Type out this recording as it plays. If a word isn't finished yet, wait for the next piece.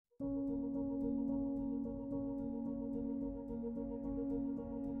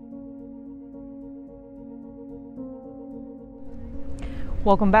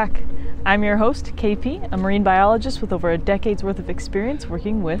Welcome back. I'm your host, KP, a marine biologist with over a decade's worth of experience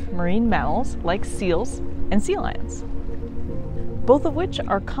working with marine mammals like seals and sea lions, both of which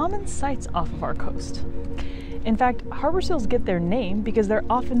are common sights off of our coast. In fact, harbor seals get their name because they're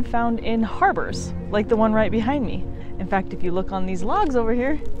often found in harbors, like the one right behind me. In fact, if you look on these logs over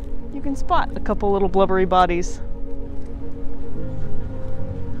here, you can spot a couple little blubbery bodies.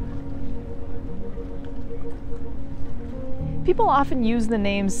 People often use the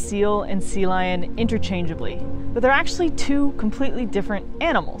names seal and sea lion interchangeably, but they're actually two completely different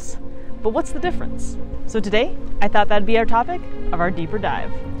animals. But what's the difference? So today, I thought that'd be our topic of our deeper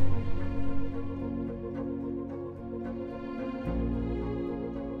dive.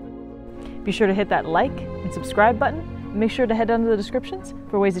 Be sure to hit that like and subscribe button, and make sure to head down to the descriptions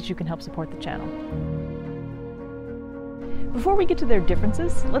for ways that you can help support the channel. Before we get to their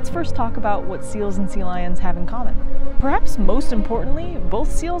differences, let's first talk about what seals and sea lions have in common. Perhaps most importantly, both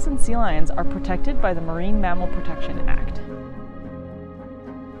seals and sea lions are protected by the Marine Mammal Protection Act,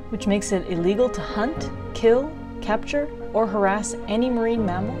 which makes it illegal to hunt, kill, capture, or harass any marine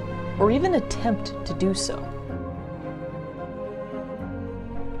mammal, or even attempt to do so.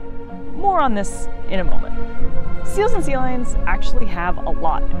 More on this in a moment. Seals and sea lions actually have a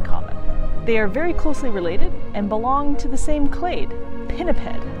lot in common. They are very closely related and belong to the same clade,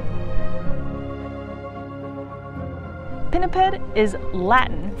 pinniped. Pinniped is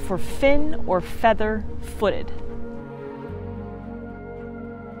Latin for fin or feather-footed.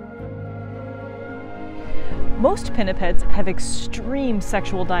 Most pinnipeds have extreme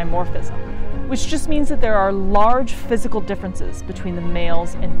sexual dimorphism, which just means that there are large physical differences between the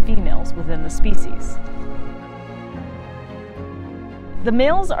males and females within the species. The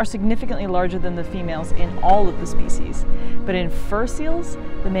males are significantly larger than the females in all of the species, but in fur seals,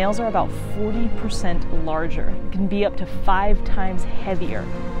 the males are about 40% larger and can be up to 5 times heavier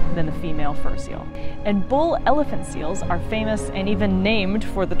than the female fur seal. And bull elephant seals are famous and even named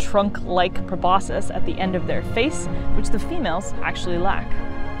for the trunk-like proboscis at the end of their face, which the females actually lack.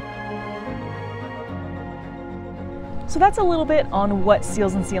 So that's a little bit on what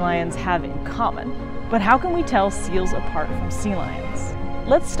seals and sea lions have in common. But how can we tell seals apart from sea lions?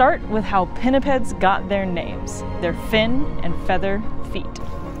 Let's start with how pinnipeds got their names, their fin and feather feet.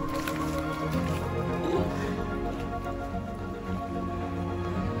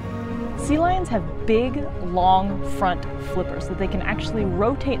 Sea lions have big, long front flippers that they can actually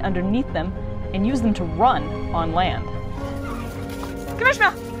rotate underneath them and use them to run on land. Come here,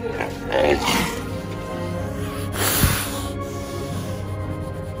 Shmel!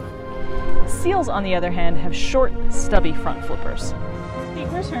 Seals, on the other hand, have short, stubby front flippers. Hey,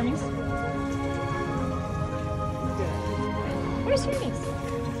 where's Hermes? Where's Hermes?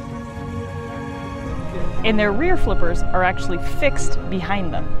 And their rear flippers are actually fixed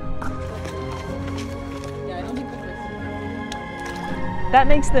behind them. Yeah, I don't think they're fixed. That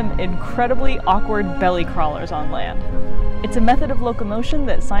makes them incredibly awkward belly crawlers on land. It's a method of locomotion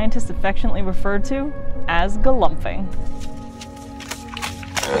that scientists affectionately refer to as galumphing.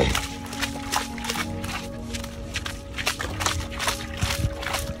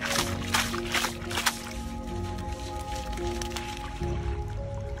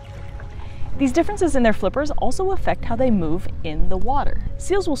 These differences in their flippers also affect how they move in the water.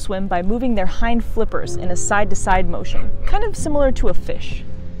 Seals will swim by moving their hind flippers in a side-to-side motion, kind of similar to a fish.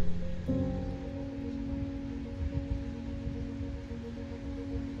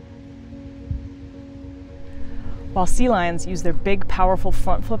 While sea lions use their big, powerful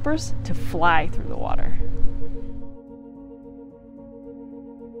front flippers to fly through the water.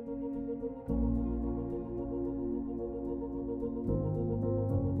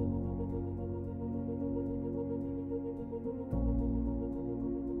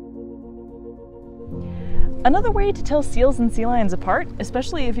 Another way to tell seals and sea lions apart,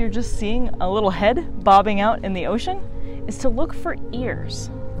 especially if you're just seeing a little head bobbing out in the ocean, is to look for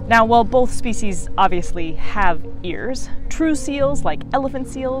ears. Now, while both species obviously have ears, true seals like elephant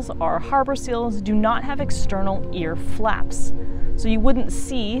seals or harbor seals do not have external ear flaps, so you wouldn't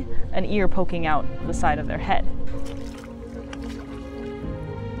see an ear poking out the side of their head.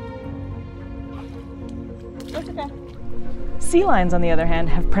 That's okay. Sea lions, on the other hand,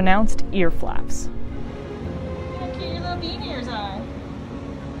 have pronounced ear flaps.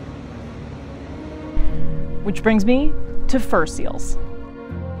 Which brings me to fur seals.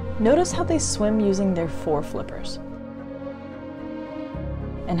 Notice how they swim using their 4 flippers,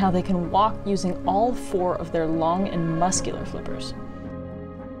 and how they can walk using all 4 of their long and muscular flippers.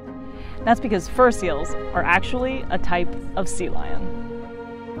 That's because fur seals are actually a type of sea lion.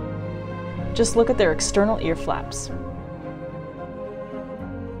 Just look at their external ear flaps.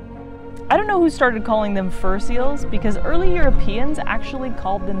 I don't know who started calling them fur seals because early Europeans actually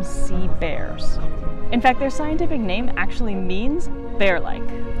called them sea bears. In fact, their scientific name actually means bear-like.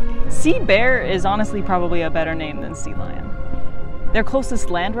 Sea bear is honestly probably a better name than sea lion. Their closest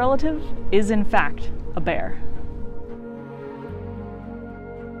land relative is in fact a bear.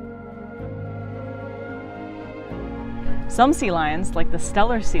 Some sea lions, like the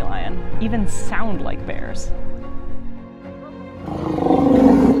Steller sea lion, even sound like bears.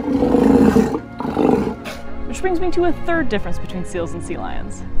 Which brings me to a third difference between seals and sea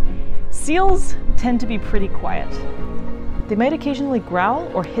lions. Seals tend to be pretty quiet. They might occasionally growl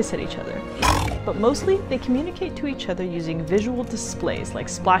or hiss at each other, but mostly they communicate to each other using visual displays like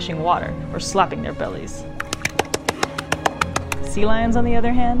splashing water or slapping their bellies. Sea lions, on the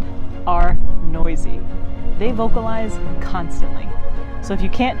other hand, are noisy. They vocalize constantly. So if you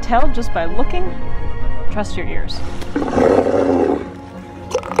can't tell just by looking, trust your ears.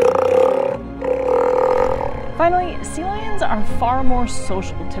 Finally, sea lions are far more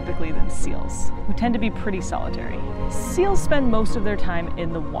social typically than seals, who tend to be pretty solitary. Seals spend most of their time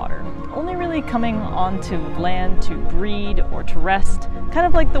in the water, only really coming onto land to breed or to rest, kind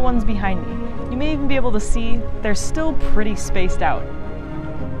of like the ones behind me. You may even be able to see they're still pretty spaced out.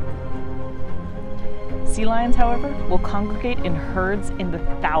 Sea lions, however, will congregate in herds in the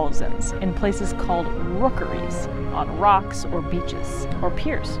thousands in places called rookeries, on rocks or beaches, or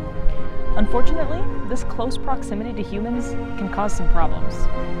piers. Unfortunately, this close proximity to humans can cause some problems.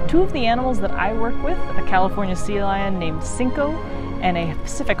 Two of the animals that I work with, a California sea lion named Cinco and a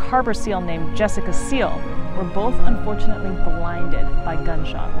Pacific harbor seal named Jessica Seal, were both unfortunately blinded by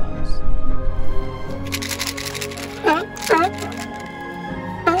gunshot wounds.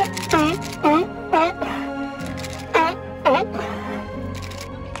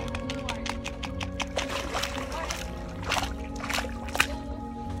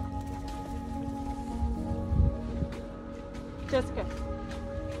 Jessica.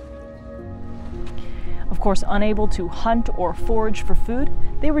 Of course, unable to hunt or forage for food,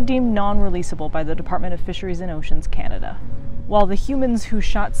 they were deemed non-releasable by the Department of Fisheries and Oceans, Canada. While the humans who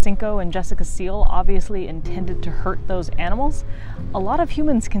shot Cinco and Jessica Seal obviously intended to hurt those animals, a lot of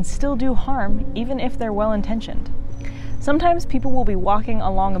humans can still do harm even if they're well-intentioned. Sometimes people will be walking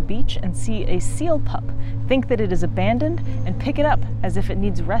along a beach and see a seal pup, think that it is abandoned, and pick it up as if it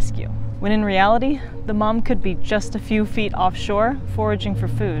needs rescue, when in reality, the mom could be just a few feet offshore foraging for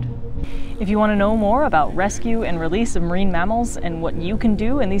food. If you want to know more about rescue and release of marine mammals and what you can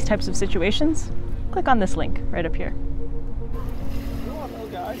do in these types of situations, click on this link right up here. Oh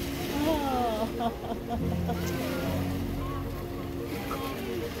gosh.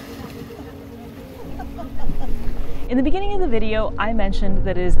 In the beginning of the video, I mentioned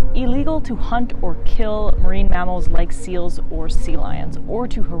that it is illegal to hunt or kill marine mammals like seals or sea lions, or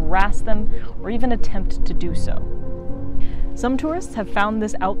to harass them, or even attempt to do so. Some tourists have found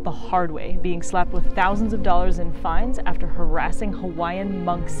this out the hard way, being slapped with thousands of dollars in fines after harassing Hawaiian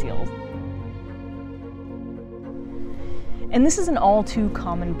monk seals. And this is an all too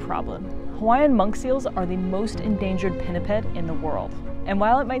common problem. Hawaiian monk seals are the most endangered pinniped in the world. And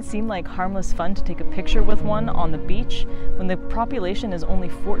while it might seem like harmless fun to take a picture with one on the beach, when the population is only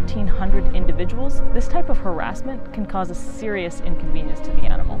 1,400 individuals, this type of harassment can cause a serious inconvenience to the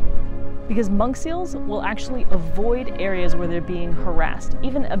animal. Because monk seals will actually avoid areas where they're being harassed,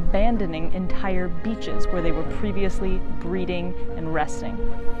 even abandoning entire beaches where they were previously breeding and resting.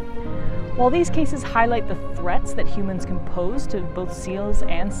 While these cases highlight the threats that humans can pose to both seals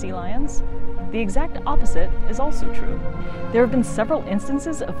and sea lions, the exact opposite is also true. There have been several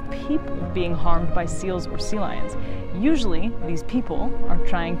instances of people being harmed by seals or sea lions. Usually, these people are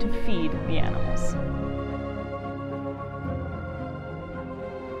trying to feed the animals.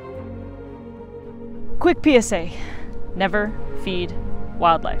 Quick PSA, never feed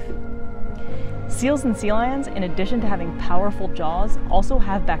wildlife. Seals and sea lions, in addition to having powerful jaws, also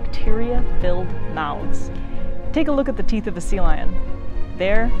have bacteria-filled mouths. Take a look at the teeth of a sea lion.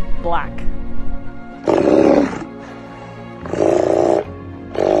 They're black.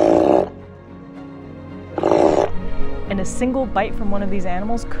 And a single bite from one of these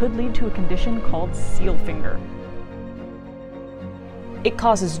animals could lead to a condition called seal finger. It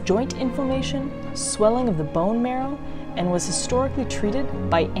causes joint inflammation, swelling of the bone marrow, and was historically treated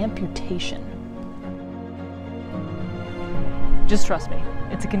by amputation. Just trust me,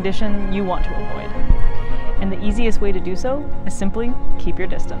 it's a condition you want to avoid. And the easiest way to do so is simply keep your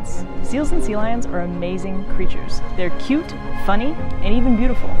distance. Seals and sea lions are amazing creatures. They're cute, funny, and even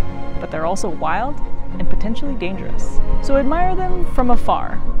beautiful, but they're also wild and potentially dangerous. So admire them from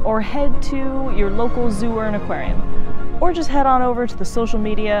afar, or head to your local zoo or an aquarium. or just head on over to the social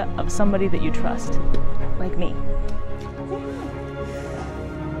media of somebody that you trust, like me.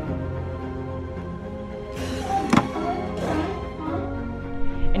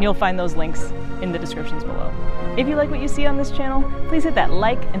 And you'll find those links in the descriptions below. If you like what you see on this channel, please hit that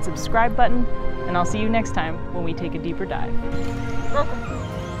like and subscribe button, and I'll see you next time when we take a deeper dive. Welcome.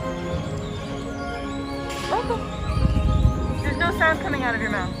 Welcome. There's no sound coming out of your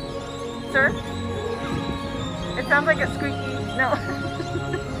mouth. Sir? It sounds like a squeaky, no.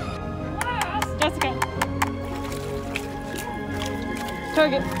 Jessica.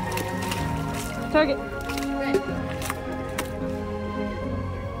 Target. Target.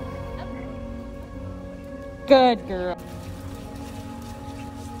 Good girl.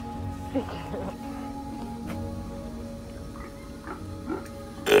 Good girl.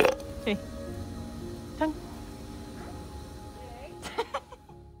 Hey.